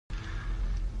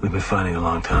We've been fighting a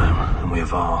long time, and we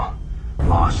have all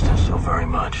lost so very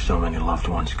much, so many loved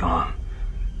ones gone.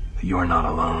 But you are not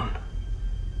alone.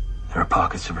 There are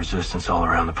pockets of resistance all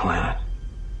around the planet.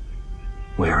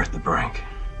 We are at the brink.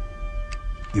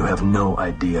 You have no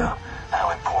idea how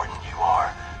important you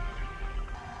are.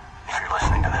 If you're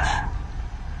listening to this,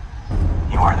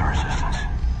 you are the resistance.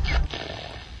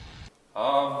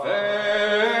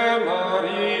 Ave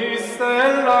Maria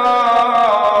Stella,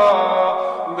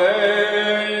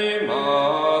 Dei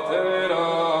Mater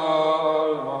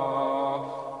Alma,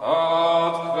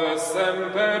 atque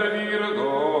semper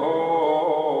Virgo,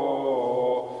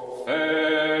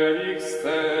 Felix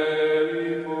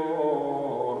te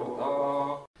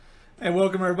porta. Hey,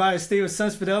 welcome everybody. Steve with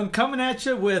Sons Fidelity coming at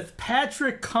you with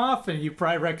Patrick Coffin. You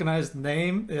probably recognize the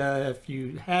name. If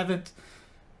you haven't,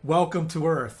 welcome to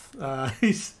Earth.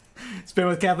 He's been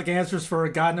with Catholic Answers for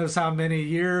God knows how many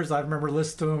years. I remember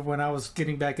listening to him when I was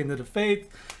getting back into the faith,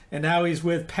 and now he's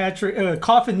with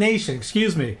Coffin Nation.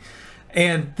 Excuse me.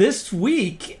 And this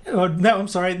week,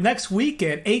 next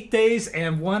weekend, 8 days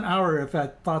and 1 hour. If I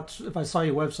saw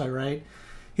your website right,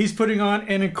 he's putting on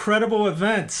an incredible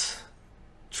event.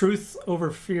 Truth over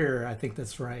fear. I think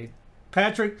that's right.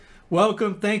 Patrick,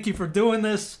 welcome. Thank you for doing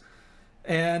this.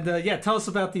 And tell us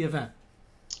about the event.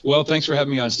 Well, thanks for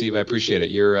having me on, Steve. I appreciate it.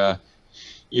 You're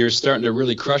starting to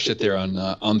really crush it there on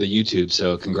the YouTube.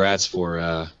 So congrats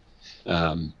for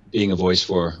being a voice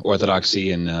for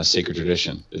Orthodoxy and sacred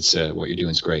tradition. It's what you're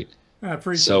doing is great. I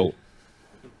appreciate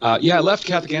it. I left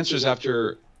Catholic Answers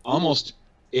after almost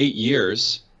 8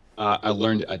 years. I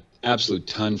learned an absolute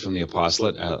ton from the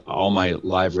apostolate. All my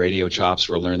live radio chops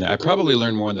were learned there. I probably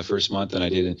learned more in the first month than I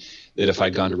did if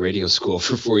I'd gone to radio school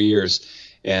for 4 years,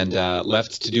 and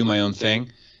left to do my own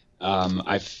thing.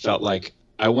 I felt like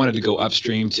I wanted to go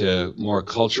upstream to more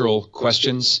cultural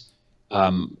questions.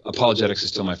 Apologetics is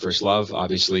still my first love.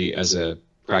 Obviously, as a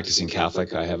practicing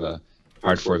Catholic, I have a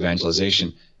heart for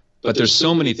evangelization. But there's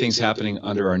so many things happening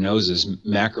under our noses,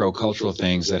 macro cultural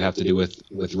things that have to do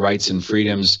with rights and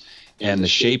freedoms and the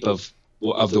shape of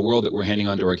the world that we're handing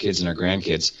on to our kids and our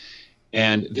grandkids.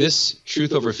 And this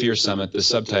Truth Over Fear Summit, the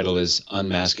subtitle is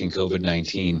Unmasking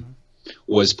COVID-19,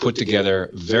 was put together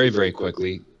very, very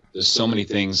quickly. There's so many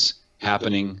things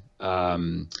happening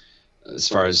as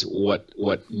far as what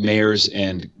mayors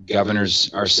and governors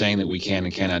are saying that we can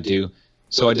and cannot do.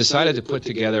 So I decided to put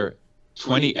together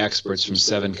 20 experts from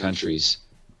 7 countries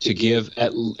to give,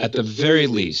 at the very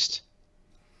least,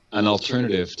 an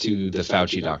alternative to the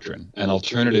Fauci doctrine, an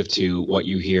alternative to what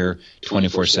you hear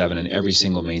 24/7 in every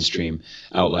single mainstream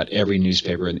outlet, every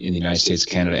newspaper in the United States,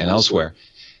 Canada, and elsewhere.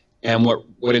 And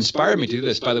what inspired me to do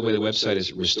this, by the way, the website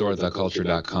is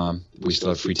restoretheculture.com. We still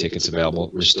have free tickets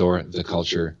available,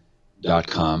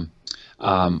 restoretheculture.com.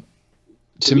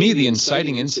 To me, the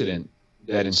inciting incident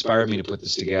that inspired me to put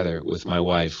this together with my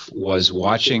wife was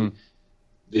watching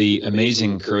the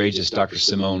amazing, courageous Dr.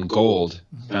 Simone Gold,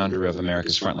 founder of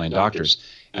America's Frontline Doctors.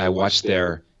 I watched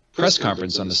their press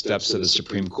conference on the steps of the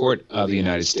Supreme Court of the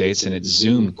United States, and it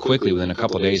zoomed quickly within a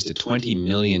couple of days to 20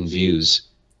 million views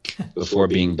before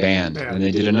being banned. Yeah. And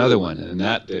they did another one, and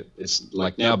it's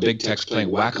like now big tech's playing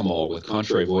whack-a-mole with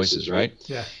contrary voices, right?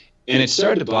 Yeah. And it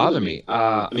started to bother me.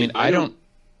 I'm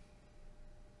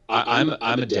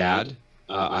a dad.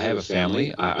 I have a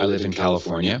family. I live in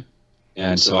California.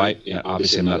 And so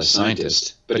obviously I'm not a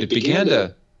scientist, but it began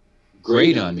to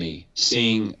grate on me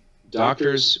seeing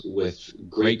doctors with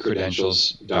great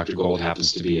credentials. Dr. Gold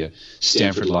happens to be a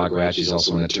Stanford law grad. She's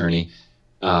also an attorney,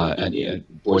 and a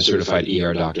board-certified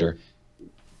ER doctor.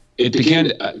 It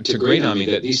began to grate on me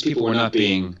that these people were not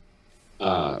being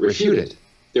refuted.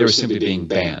 They were simply being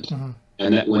banned. Mm-hmm.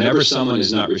 And that whenever someone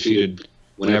is not refuted,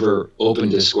 whenever open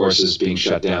discourse is being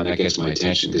shut down, that gets my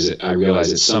attention because I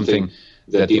realize it's something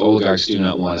that the oligarchs do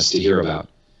not want us to hear about.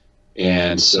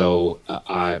 And so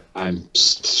I'm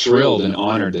thrilled and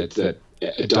honored that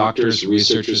doctors,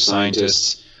 researchers,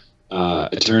 scientists,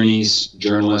 attorneys,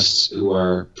 journalists who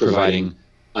are providing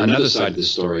another side of the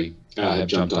story have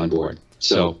jumped on board.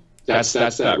 So that's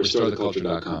that,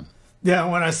 restoretheculture.com. Yeah,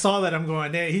 when I saw that, I'm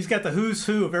going, hey, he's got the who's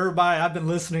who of everybody I've been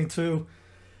listening to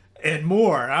and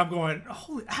more. I'm going,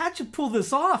 holy, how'd you pull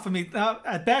this off? I mean,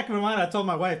 at back of my mind, I told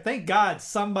my wife, thank God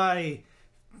somebody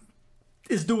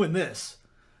is doing this.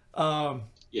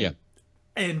 Yeah.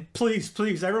 And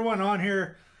please, everyone on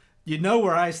here, you know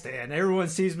where I stand. Everyone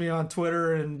sees me on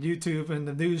Twitter and YouTube and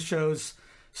the news shows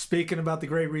speaking about the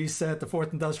Great Reset, the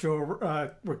Fourth Industrial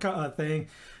thing,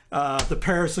 the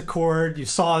Paris Accord. You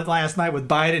saw it last night with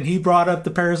Biden. He brought up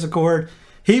the Paris Accord.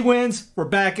 He wins. We're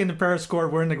back in the Paris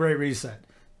Accord. We're in the Great Reset.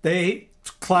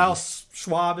 Klaus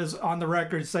Schwab is on the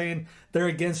record saying they're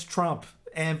against Trump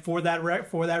and for that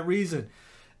reason.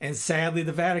 And sadly,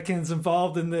 the Vatican's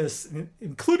involved in this,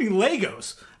 including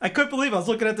Legos. I couldn't believe I was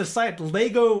looking at the site.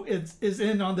 Lego is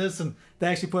in on this, and they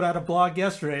actually put out a blog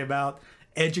yesterday about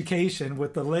education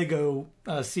with the Lego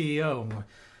CEO.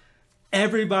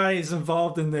 Everybody's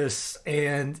involved in this,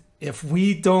 and if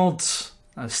we don't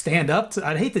stand up to,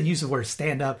 I'd hate to use the word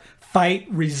stand up, fight,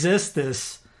 resist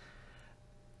this.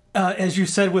 As you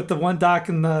said with the one doc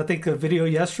in I think a video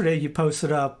yesterday you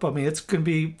posted up, I mean,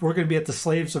 we're going to be at the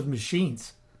slaves of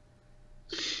machines.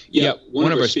 Yeah,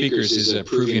 one of our speakers is a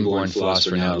Peruvian-born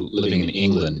philosopher now living in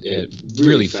England. A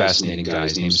really fascinating guy.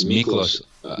 His name's Miklos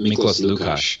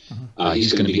Lukács.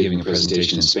 He's going to be giving a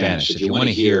presentation in Spanish. If you want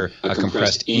to hear a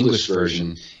compressed English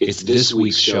version, it's this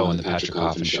week's show on the Patrick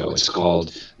Coffin Show. It's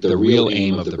called The Real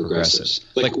Aim of the Progressives.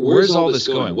 Like, where's all this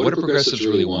going? What do progressives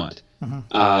really want?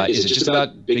 Is it just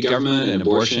about big government and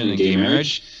abortion and gay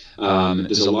marriage?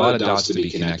 There's a lot of dots to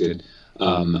be connected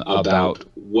about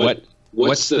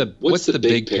what's the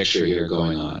big picture here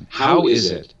going on? How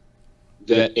is it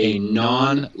that a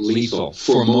non-lethal,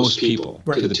 for most people,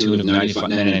 to the tune of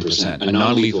 99%, a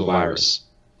non-lethal virus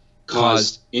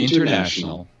caused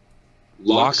international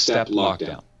lockstep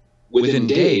lockdown? Within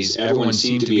days, everyone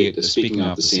seemed to be speaking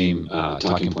off the same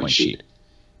talking point sheet.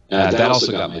 That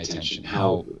also got my attention,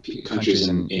 how countries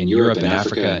in Europe and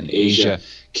Africa and Asia,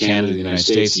 Canada, the United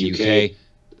States, the UK,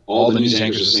 all the news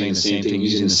anchors are saying the same thing,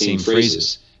 using the same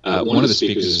phrases. One of the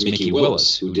speakers is Mickey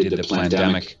Willis, who did the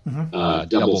Plandemic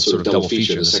double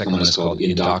feature. The second one is called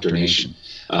Indoctrination.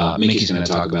 Mickey's going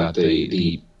to talk about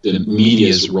the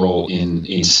media's role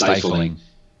in stifling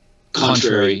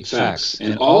contrary facts.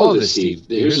 And all of this, Steve,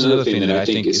 here's another thing that I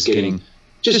think is getting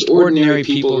just ordinary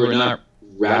people who are not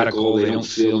radical, they don't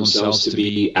feel themselves to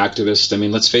be activists. I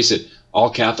mean, let's face it,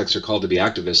 all Catholics are called to be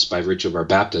activists by virtue of our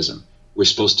baptism. We're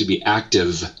supposed to be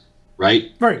active,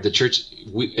 right? Right. The church,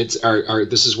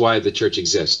 this is why the church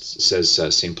exists, says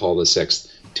St. Paul VI,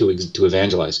 to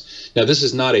evangelize. Now, this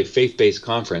is not a faith-based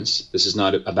conference. This is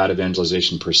not about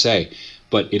evangelization per se,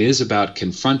 but it is about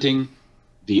confronting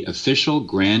the official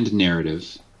grand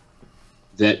narrative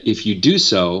that if you do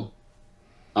so,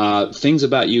 things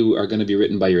about you are going to be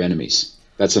written by your enemies.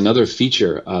 That's another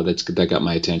feature that got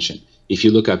my attention. If you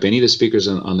look up any of the speakers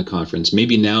on the conference,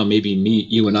 maybe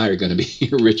you and I are going to be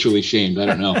ritually shamed. I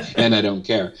don't know, and I don't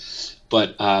care.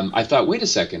 But I thought, wait a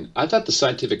second. I thought the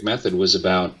scientific method was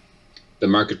about the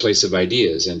marketplace of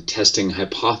ideas and testing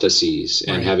hypotheses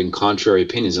and having contrary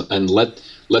opinions, and let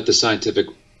the scientific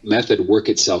method work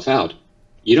itself out.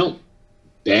 You don't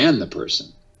ban the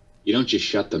person. You don't just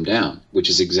shut them down,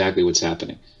 which is exactly what's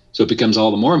happening. So it becomes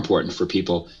all the more important for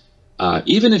people,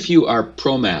 even if you are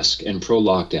pro-mask and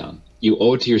pro-lockdown, you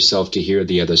owe it to yourself to hear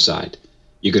the other side.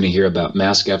 You're going to hear about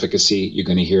mask efficacy. You're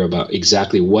going to hear about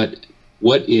exactly what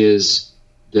is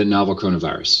the novel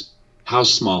coronavirus. How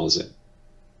small is it?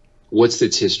 What's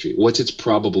its history? What's its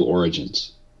probable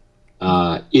origins?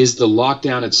 Is the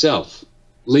lockdown itself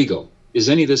legal? Is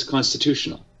any of this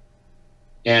constitutional?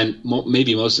 And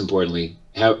maybe most importantly,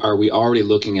 are we already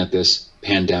looking at this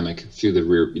pandemic through the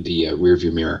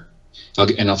rearview mirror?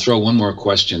 I'll throw one more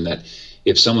question, that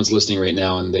if someone's listening right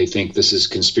now and they think this is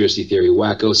conspiracy theory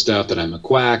wacko stuff, that I'm a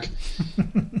quack,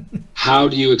 how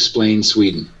do you explain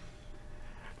Sweden?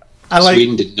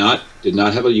 Sweden did not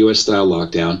have a U.S. style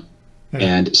lockdown,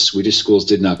 and Swedish schools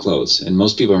did not close. And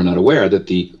most people are not aware that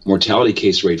the mortality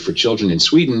case rate for children in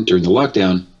Sweden during the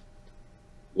lockdown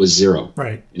was 0.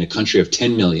 Right. In a country of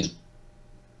 10 million.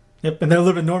 Yep, and they're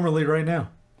living normally right now.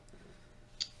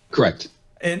 Correct.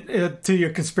 And to your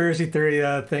conspiracy theory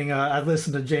thing, I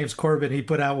listened to James Corbett. He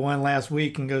put out one last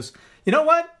week and goes, you know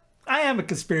what? I am a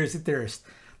conspiracy theorist.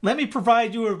 Let me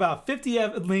provide you with about 50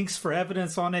 links for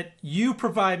evidence on it. You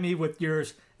provide me with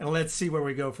yours, and let's see where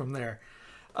we go from there.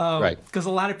 Right. Because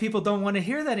a lot of people don't want to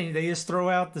hear that anymore. They just throw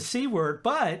out the C word.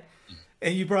 But,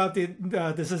 and you brought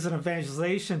up this isn't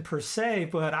evangelization per se,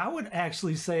 but I would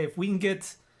actually say if we can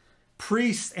get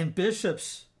priests and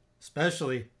bishops,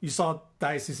 especially, you saw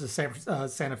Diocese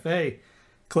of Santa Fe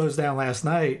closed down last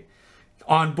night,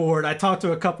 on board. I talked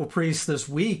to a couple priests this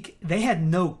week. They had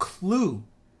no clue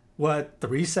what the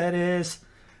reset is,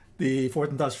 the Fourth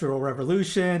Industrial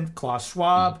Revolution, Klaus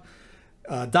Schwab,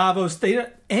 Davos.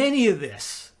 Any of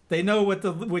this. They know what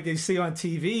they see on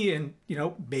TV, and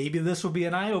maybe this will be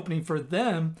an eye opening for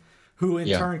them, who in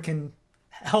turn can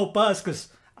help us. Because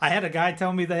I had a guy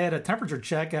tell me they had a temperature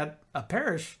check at a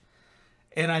parish.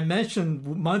 And I mentioned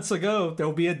months ago,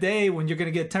 there'll be a day when you're going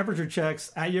to get temperature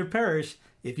checks at your parish.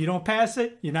 If you don't pass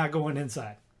it, you're not going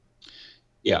inside.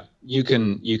 Yeah, you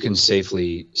can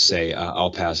safely say,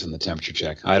 I'll pass on the temperature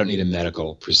check. I don't need a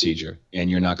medical procedure,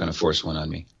 and you're not going to force one on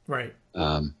me. Right.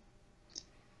 I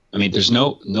mean, there's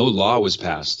no law was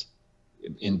passed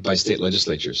by state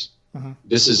legislatures.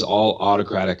 This is all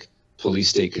autocratic police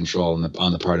state control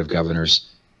on the part of governors,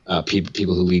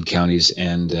 people who lead counties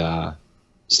and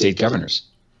state governors.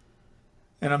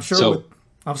 And I'm sure.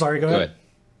 I'm sorry. Go ahead.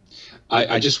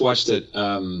 I just watched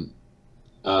some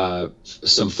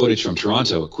footage from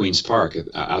Toronto at Queen's Park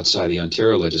outside the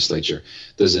Ontario legislature.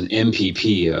 There's an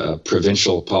MPP, a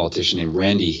provincial politician named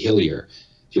Randy Hillier.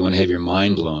 If you want to have your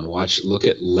mind blown, look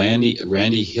at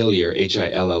Randy Hillier,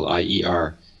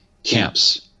 Hillier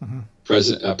camps.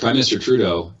 Prime Minister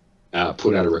Trudeau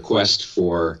put out a request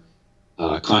for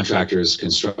contractors,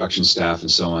 construction staff,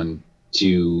 and so on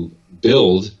to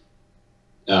build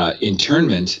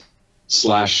internment /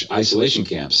 isolation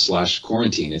camps /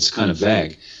 quarantine. It's kind of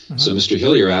vague. So Mr.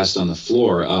 Hillier asked on the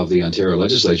floor of the Ontario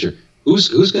legislature, who's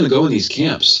going to go in these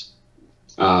camps?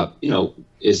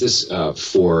 Is this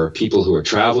for people who are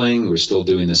traveling? We're still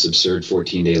doing this absurd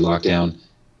 14-day lockdown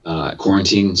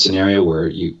quarantine scenario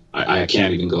where I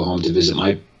can't even go home to visit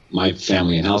my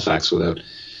family in Halifax without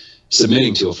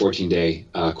submitting to a 14-day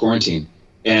quarantine.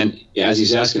 And as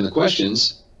he's asking the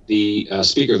questions, the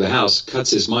Speaker of the House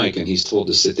cuts his mic and he's told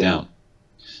to sit down.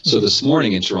 So this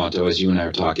morning in Toronto, as you and I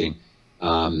are talking,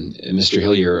 Mr.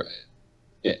 Hillier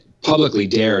publicly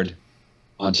dared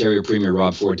Ontario Premier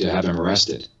Rob Ford to have him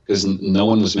arrested because no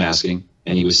one was masking,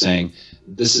 and he was saying,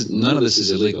 none of this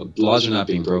is illegal. Laws are not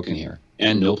being broken here,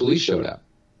 and no police showed up.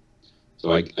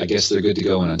 So I guess they're good to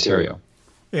go in Ontario.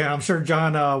 Yeah, I'm sure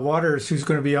John Waters, who's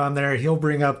going to be on there, he'll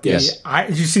bring up the. Yes.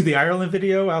 Did you see the Ireland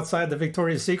video outside the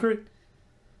Victoria's Secret?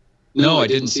 No, I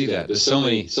didn't see that. There's so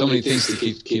many things to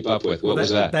keep up with. What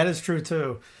was that? That is true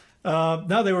too.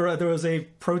 No, there was a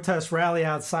protest rally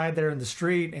outside there in the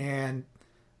street, and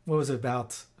what was it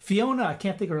about? Fiona, I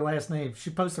can't think of her last name. She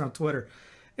posted on Twitter.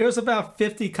 It was about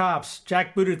 50 cops,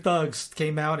 jackbooted thugs,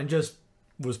 came out and just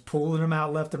was pulling them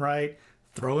out left and right,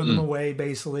 throwing them away,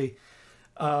 basically.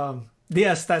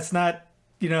 Yes, that's not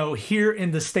here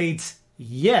in the States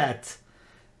yet,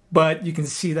 but you can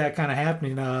see that kind of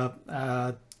happening.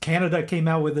 Canada came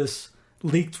out with this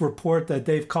leaked report that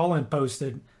Dave Cullen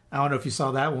posted. I don't know if you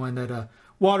saw that one, that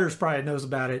Waters probably knows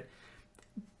about it.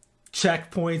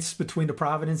 Checkpoints between the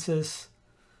provinces.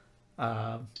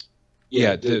 That's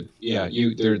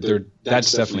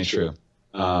definitely true.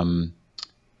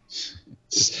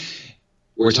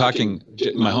 We're talking,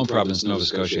 my home province, Nova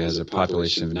Scotia, has a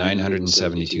population of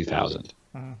 972,000.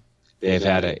 They've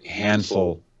had a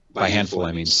handful, by handful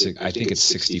I mean, I think it's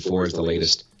 64 is the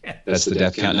latest. That's the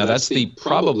death count. Now that's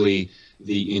probably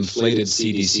the inflated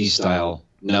CDC style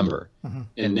number.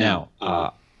 And now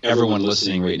everyone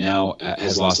listening right now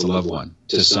has lost a loved one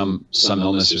to some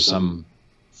illness or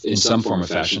in some form or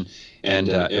fashion. And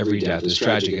every death is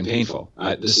tragic and painful.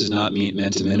 This is not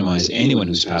meant to minimize anyone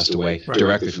who's passed away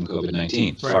directly from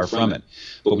COVID-19. Far from it.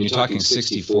 But when you're talking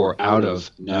 64 out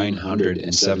of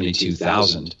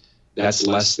 972,000, that's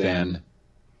less than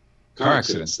car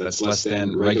accidents. That's less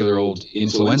than regular old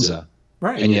influenza.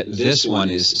 Right. And yet this one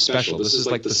is special. This is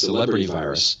like the celebrity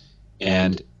virus.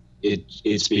 And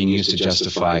it's being used to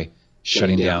justify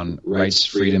shutting down rights,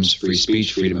 freedoms, free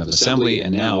speech, freedom of assembly,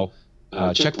 and now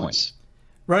checkpoints.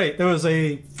 Right. There was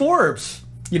a Forbes,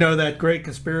 that great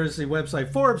conspiracy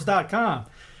website, Forbes.com.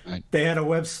 Right. They had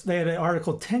an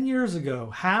article 10 years ago,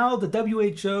 how the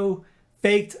WHO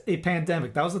faked a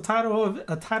pandemic. That was the title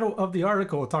of the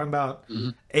article, talking about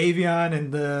avian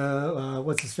and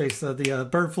the the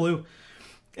bird flu,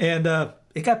 and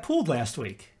it got pulled last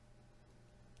week.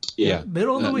 Yeah,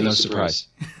 middle of the week. No surprise.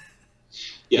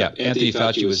 Yeah, Anthony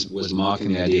Fauci was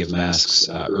mocking the idea of masks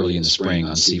early in the spring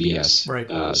on CBS.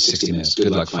 Right. 60 Minutes.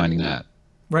 Good luck finding that.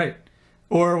 Right.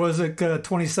 Or was it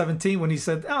 2017 when he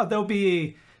said, there'll be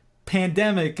a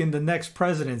pandemic in the next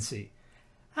presidency?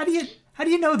 How do you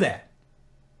know that?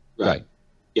 Right.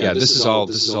 Yeah, this is all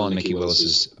in Mickey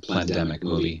Willis's Plandemic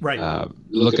movie. Right.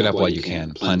 Look it up while you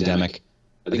can. Plandemic.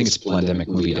 I think it's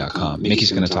plandemicmovie.com.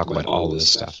 Mickey's going to talk about all of this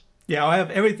stuff. Yeah, I'll have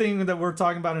everything that we're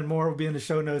talking about and more will be in the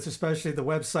show notes, especially the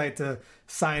website to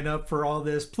sign up for all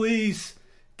this. Please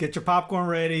get your popcorn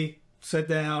ready, sit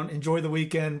down, enjoy the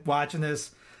weekend watching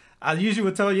this. I usually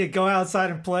would tell you go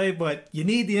outside and play, but you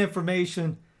need the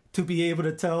information to be able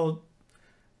to tell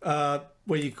no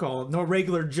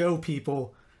regular Joe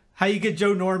people how you get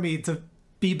Joe Normie to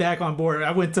be back on board.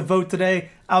 I went to vote today.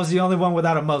 I was the only one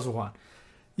without a muzzle on.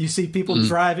 You see people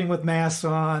driving with masks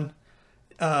on.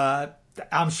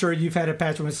 I'm sure you've had it,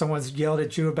 Patrick, when someone's yelled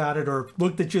at you about it or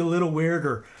looked at you a little weird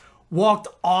or walked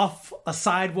off a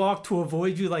sidewalk to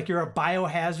avoid you like you're a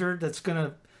biohazard that's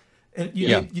going to...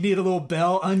 You need a little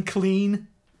bell, unclean.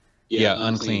 Yeah,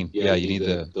 unclean. Yeah, you need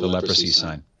the leprosy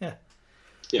sign. Yeah.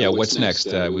 Yeah, what's next?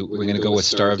 We're going to go with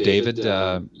Star of David,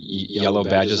 yellow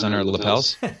badges on our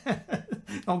lapels?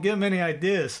 Don't give them any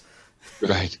ideas.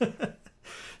 Right.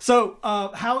 So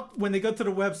when they go to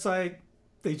the website,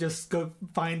 they just go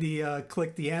find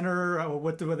click the enter, or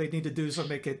what do they need to do to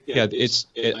make it? Yeah,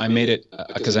 I made it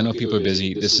because I know people are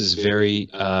busy. This is very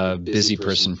busy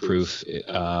person proof.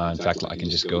 In fact, I can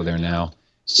just go there now.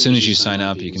 As soon as you sign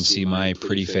up, you can see my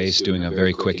pretty face doing a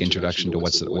very quick introduction to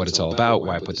what it's all about,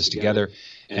 why I put this together.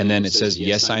 And then it says,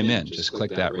 yes, I'm in. Just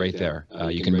click that right there.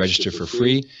 You can register for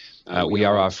free. We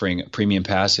are offering a premium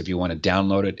pass if you want to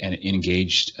download it and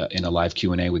engage in a live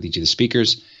Q&A with each of the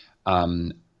speakers.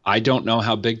 I don't know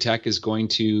how big tech is going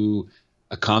to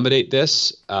accommodate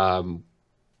this.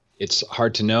 It's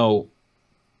hard to know.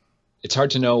 It's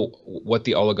hard to know what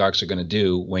the oligarchs are going to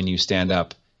do when you stand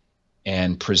up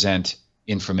and present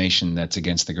information that's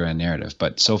against the grand narrative.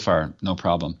 But so far, no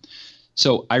problem.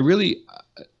 So I really,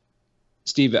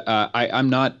 Steve, I'm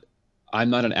not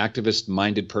an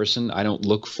activist-minded person. I don't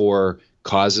look for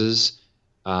causes.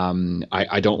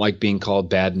 I don't like being called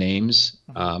bad names.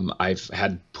 I've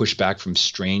had pushback from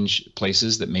strange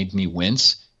places that made me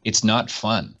wince. It's not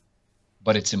fun,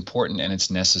 but it's important and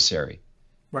it's necessary.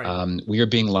 Right. We are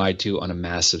being lied to on a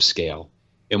massive scale.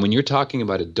 And when you're talking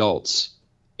about adults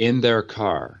in their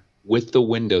car with the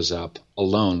windows up,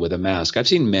 alone with a mask, I've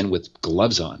seen men with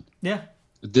gloves on. Yeah.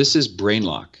 This is brain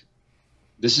lock.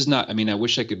 This is not, I mean, I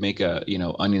wish I could make a,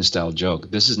 onion style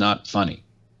joke. This is not funny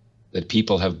that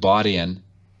people have bought in.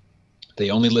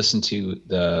 They only listen to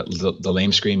the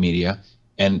lamescreen media.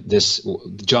 And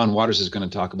John Waters is going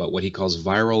to talk about what he calls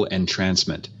viral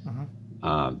entrancement.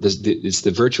 It's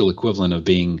the virtual equivalent of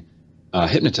being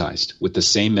hypnotized with the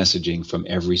same messaging from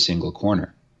every single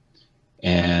corner.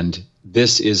 And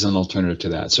this is an alternative to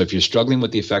that. So if you're struggling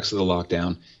with the effects of the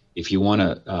lockdown, if you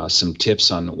want some tips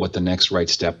on what the next right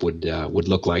step would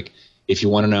look like, if you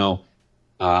want to know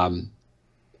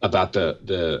about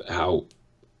how,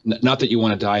 not that you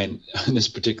want to die in this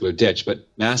particular ditch, but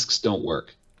masks don't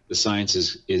work. The science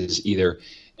is either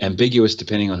ambiguous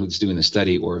depending on who's doing the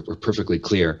study or perfectly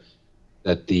clear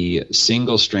that the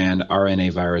single strand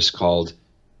RNA virus called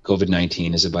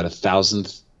COVID-19 is about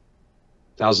 1,000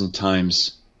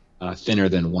 times thinner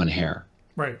than one hair.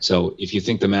 Right. So if you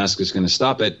think the mask is going to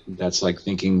stop it, that's like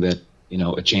thinking that,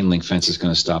 a chain link fence is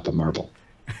going to stop a marble.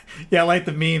 Yeah, I like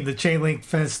the meme, the chain link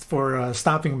fence for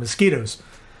stopping mosquitoes.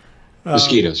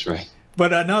 Mosquitoes, right.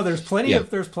 But no, there's plenty of,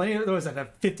 there was a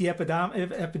 50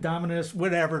 epidemiologist,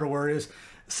 whatever the word is,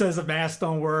 says the masks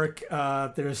don't work.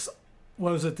 There's,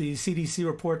 what was it, the CDC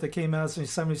report that came out saying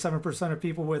 77% of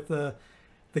people with the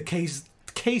case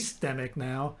demic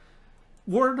now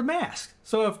wore the mask.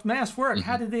 So if masks work,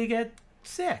 how did they get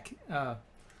sick?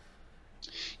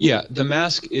 Yeah, the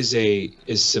mask is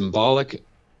symbolic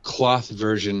cloth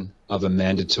version of a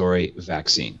mandatory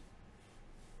vaccine.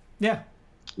 Yeah.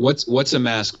 What's a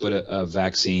mask but a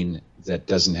vaccine that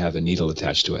doesn't have a needle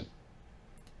attached to it?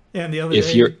 And the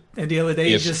other day,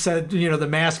 you just said, the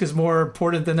mask is more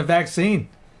important than the vaccine.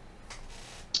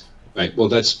 Right. Well,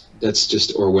 that's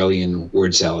just Orwellian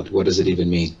word salad. What does it even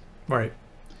mean? Right.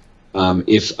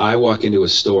 If I walk into a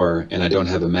store and I don't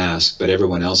have a mask, but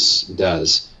everyone else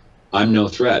does, I'm no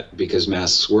threat because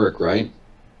masks work, right?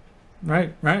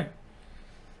 Right.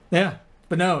 Yeah.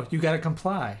 But no, you got to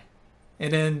comply.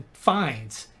 And then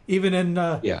fines. Even in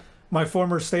my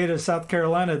former state of South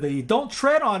Carolina, the Don't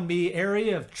Tread on Me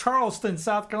area of Charleston,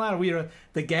 South Carolina, we are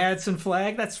the Gadsden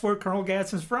flag. That's where Colonel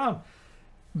Gadsden's from.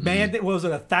 Man, it was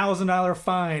 $1,000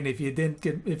 fine if you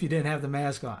didn't have the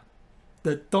mask on.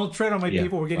 The Don't Tread on Me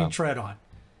people were getting tread on.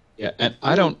 Yeah, and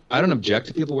I don't object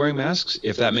to people wearing masks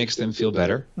if that makes them feel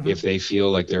better, if they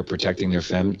feel like they're protecting their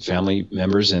family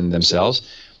members and themselves.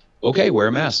 Okay, wear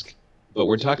a mask. But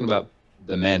we're talking about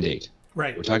the mandate.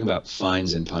 Right. We're talking about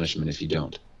fines and punishment if you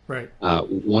don't. Right.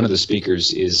 One of the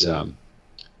speakers is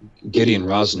Gideon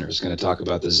Rosner is going to talk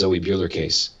about the Zoe Buehler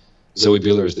case. Zoe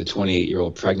Buehler is the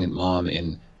 28-year-old pregnant mom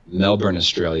in Melbourne,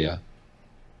 Australia,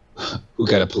 who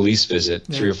got a police visit.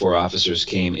 3 or 4 officers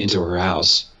came into her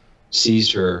house,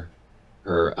 seized her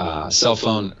cell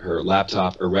phone, her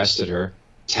laptop, arrested her,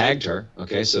 tagged her,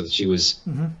 so that she was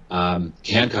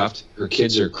handcuffed. Her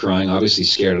kids are crying, obviously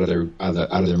scared out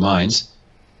of their minds.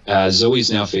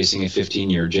 Zoe's now facing a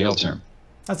 15-year jail term.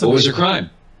 What was her crime?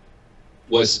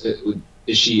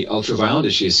 Is she ultra-violent?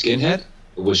 Is she a skinhead?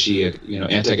 Was she a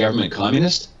anti-government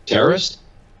communist, terrorist?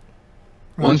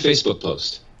 One Facebook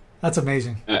post. That's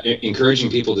amazing.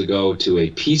 Encouraging people to go to a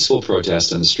peaceful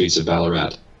protest on the streets of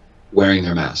Ballarat wearing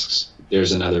their masks.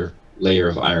 There's another layer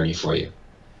of irony for you.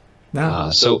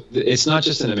 No. So it's not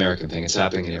just an American thing; it's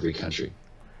happening in every country.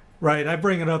 Right. I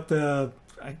bring it up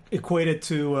I equate it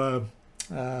to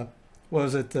what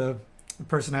was it,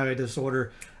 personality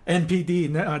disorder, NPD,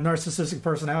 narcissistic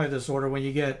personality disorder. When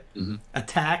you get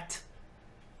attacked,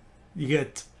 you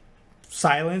get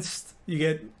silenced, you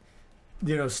get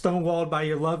stonewalled by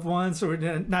your loved ones, or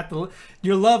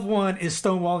your loved one is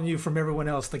stonewalling you from everyone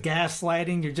else. The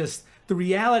gaslighting, the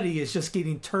reality is just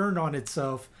getting turned on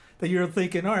itself. That you're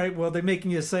thinking, all right, well, they're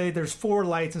making you say there's 4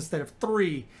 lights instead of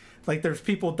 3. Like there's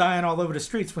people dying all over the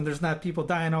streets when there's not people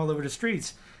dying all over the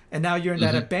streets. And now you're in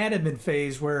that abandonment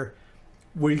phase where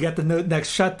you got the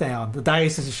next shutdown. The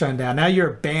diocese is shutting down. Now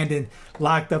you're abandoned,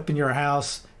 locked up in your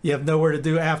house. You have nowhere to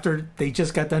do after they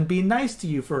just got done being nice to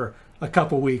you for a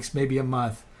couple weeks, maybe a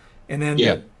month. And then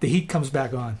the heat comes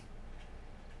back on.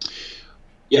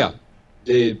 Yeah.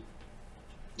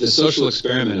 The social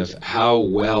experiment of how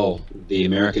well the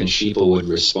American sheeple would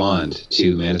respond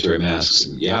to mandatory masks,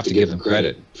 you have to give them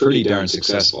credit. Pretty darn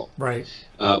successful. Right.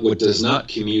 What does not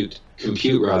compute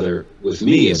with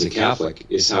me as a Catholic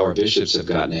is how our bishops have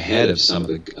gotten ahead of some of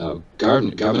the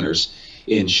governors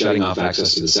in shutting off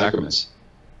access to the sacraments.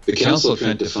 The Council of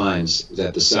Trent defines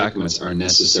that the sacraments are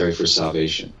necessary for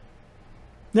salvation.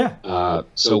 Yeah.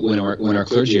 So when our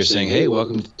clergy are saying, "Hey,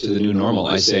 welcome to the new normal,"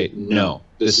 I say, "No,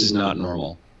 this is not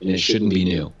normal, and it shouldn't be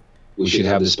new. We should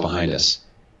have this behind us.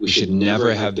 We should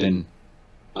never have been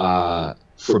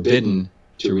forbidden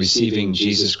to receiving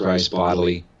Jesus Christ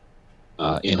bodily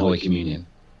in Holy Communion."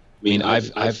 I mean,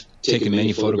 I've taken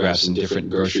many photographs in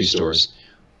different grocery stores,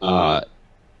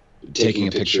 taking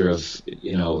a picture of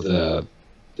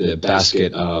the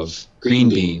basket of green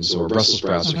beans or Brussels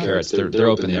sprouts or carrots. They're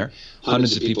open there.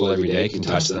 Hundreds of people every day can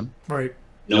touch them. Right.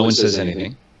 No one says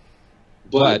anything.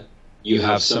 But you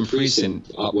have some priests in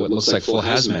what looks like full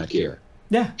hazmat gear,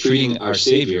 treating our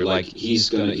Savior like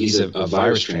he's a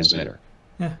virus transmitter.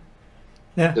 Yeah.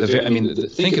 Yeah.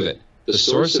 Think of it. The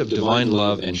source of divine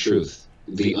love and truth,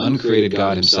 the uncreated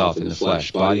God himself in the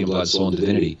flesh, body and blood, soul and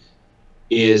divinity,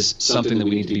 is something that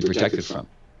we need to be protected from.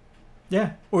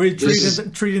 Yeah, or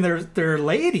treating their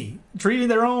laity, treating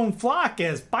their own flock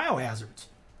as biohazards.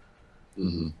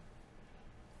 Mm-hmm.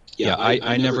 Yeah,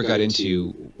 I never got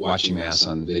into watching Mass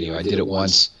on video. I did it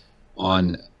once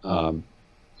on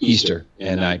Easter,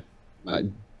 and I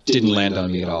didn't land on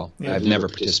me at all. Yeah. I've never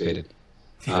participated.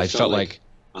 I felt like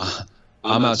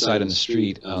I'm outside on the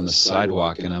street, on the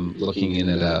sidewalk, and I'm looking in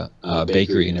at a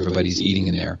bakery, and everybody's eating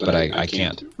in there, but I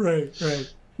can't. Right.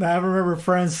 I remember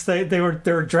friends, they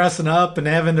were dressing up and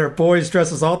having their boys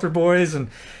dress as altar boys and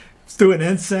doing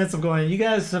incense. I'm going, you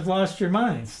guys have lost your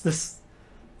minds. This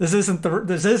isn't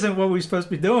what we're supposed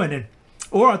to be doing.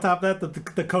 Or on top of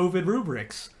that, the COVID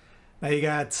rubrics. Now you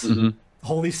got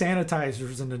holy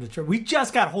sanitizers in the church. We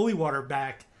just got holy water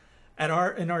back in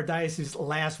our diocese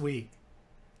last week.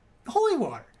 Holy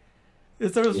water.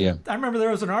 I remember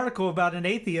there was an article about an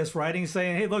atheist writing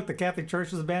saying, "Hey, look, the Catholic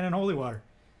Church is abandoning holy water."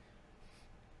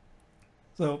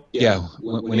 So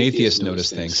when atheists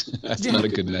notice things, that's not a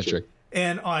good metric.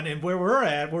 And where we're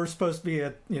at, we're supposed to be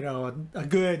a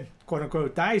good quote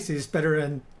unquote diocese, better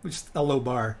than just a low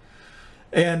bar.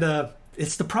 And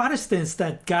it's the Protestants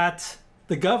that got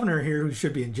the governor here, who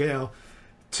should be in jail,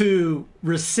 to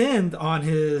rescind on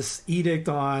his edict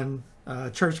on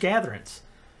church gatherings.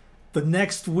 The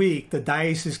next week, the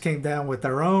diocese came down with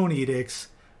their own edicts,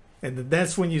 and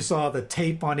that's when you saw the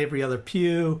tape on every other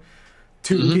pew.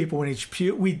 2 people in each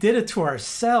pew. We did it to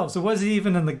ourselves. It wasn't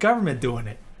even in the government doing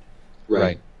it.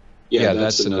 Right. Yeah,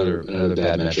 that's another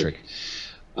bad metric.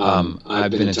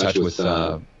 I've been in touch with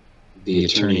the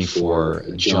attorney for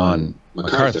John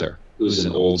MacArthur, who's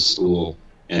an old school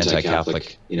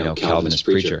anti-Catholic, Calvinist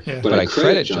preacher. Yeah. But I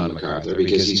credit John MacArthur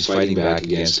because he's fighting back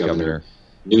against Governor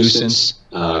Nuisance,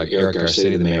 Eric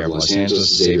Garcetti, the mayor of Los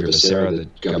Angeles, Xavier Becerra, the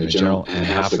governor general, and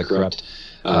half the corrupt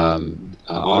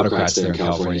autocrats there in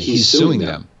California. He's suing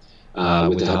them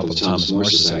with the help of the Thomas More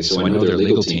Society, so I know their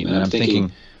legal team. And I'm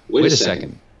thinking, wait a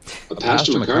second,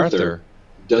 Pastor MacArthur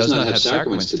does not have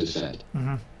sacraments to defend,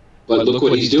 but look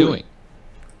what he's doing.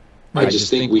 Right. I just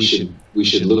think we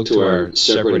should look to our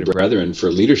separated brethren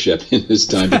for leadership in this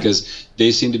time because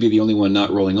they seem to be the only one not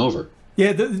rolling over.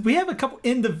 Yeah, we have a couple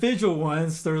individual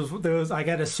ones. There was I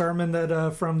got a sermon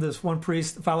that from this one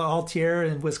priest, Father Altier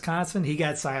in Wisconsin. He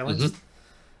got silenced.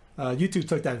 YouTube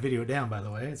took that video down, by the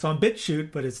way. It's on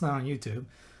BitChute, but it's not on YouTube.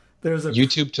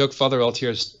 YouTube took Father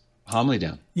Altier's homily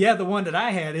down. Yeah, the one that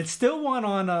I had. It's still one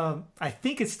on. I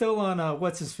think it's still on.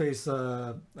 What's his face?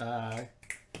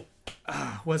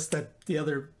 What's that? The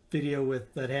other video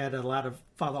that had a lot of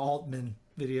Father Altman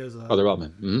videos. Father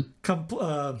Altman.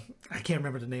 I can't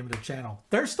remember the name of the channel.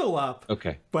 They're still up.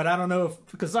 Okay. But I don't know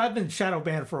because I've been shadow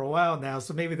banned for a while now,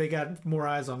 so maybe they got more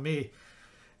eyes on me.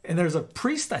 And there's a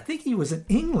priest, I think he was in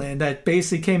England, that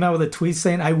basically came out with a tweet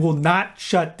saying, I will not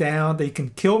shut down. They can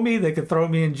kill me. They can throw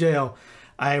me in jail.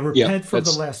 I repent for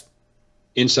the last.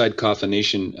 Inside Coffin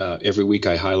Nation, every week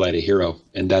I highlight a hero,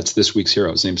 and that's this week's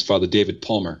hero. His name's Father David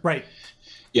Palmer. Right.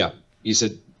 Yeah. He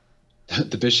said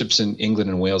the bishops in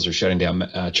England and Wales are shutting down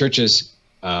churches.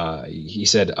 He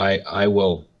said, I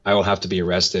will have to be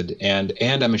arrested, and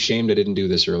I'm ashamed I didn't do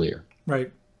this earlier.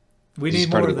 Right. We need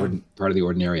more of them. Part of the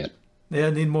ordinariate. Yeah,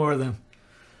 need more of them.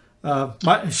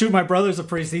 My brother's a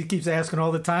priest. He keeps asking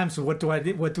all the time. So what do I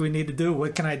do? What do we need to do?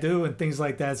 What can I do? And things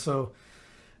like that. So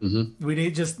we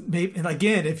need and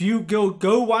again, if you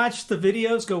go watch the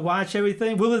videos, go watch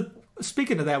everything.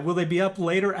 Speaking of that, will they be up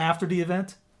later after the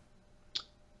event?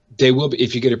 They will be.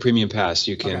 If you get a premium pass,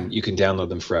 you can download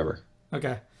them forever.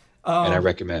 Okay. And I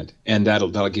recommend, and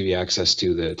that'll give you access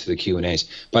to the Q&As.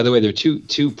 By the way, there are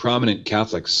two prominent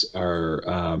Catholics are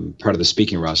part of the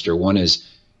speaking roster. One is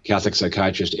Catholic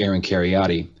psychiatrist Aaron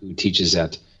Cariati, who teaches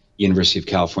at University of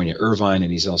California, Irvine,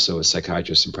 and he's also a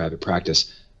psychiatrist in private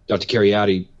practice. Dr.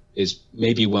 Cariati is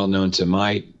maybe well known to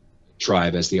my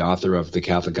tribe as the author of The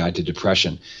Catholic Guide to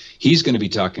Depression. He's going to be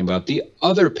talking about the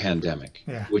other pandemic,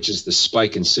 which is the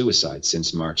spike in suicide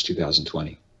since March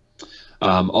 2020.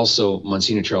 Also,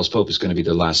 Monsignor Charles Pope is going to be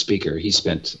the last speaker. He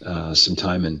spent some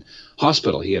time in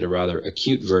hospital. He had a rather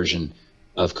acute version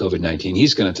of COVID-19.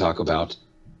 He's going to talk about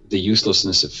the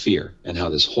uselessness of fear and how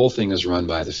this whole thing is run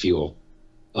by the fuel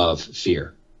of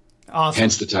fear. Awesome.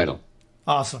 Hence the title.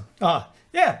 Awesome.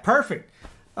 Yeah, perfect.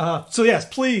 So yes,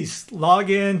 please log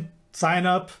in, sign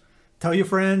up, tell your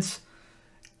friends.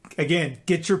 Again,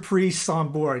 get your priests on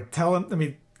board. Tell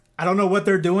them, I don't know what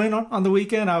they're doing on the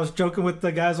weekend. I was joking with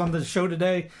the guys on the show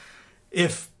today.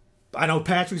 If I know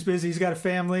Patrick's busy, he's got a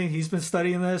family, he's been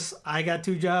studying this. I got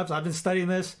 2 jobs, I've been studying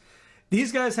this.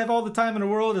 These guys have all the time in the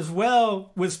world as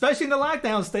well, especially in the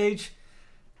lockdown stage.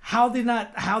 How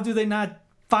do they not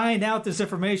find out this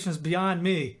information is beyond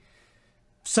me?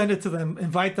 Send it to them,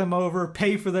 invite them over,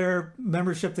 pay for their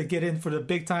membership to get in for the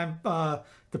big time,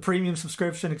 the premium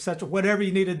subscription, etc. Whatever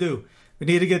you need to do. We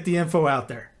need to get the info out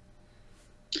there.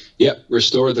 Yeah,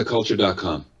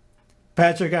 restoretheculture.com.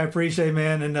 Patrick, I appreciate it,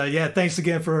 man. And thanks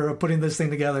again for putting this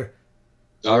thing together.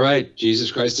 All right.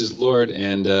 Jesus Christ is Lord,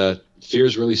 and fear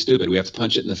is really stupid. We have to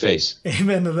punch it in the face.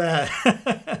 Amen to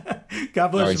that. God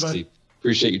bless you, buddy. Steve.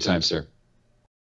 Appreciate your time, sir.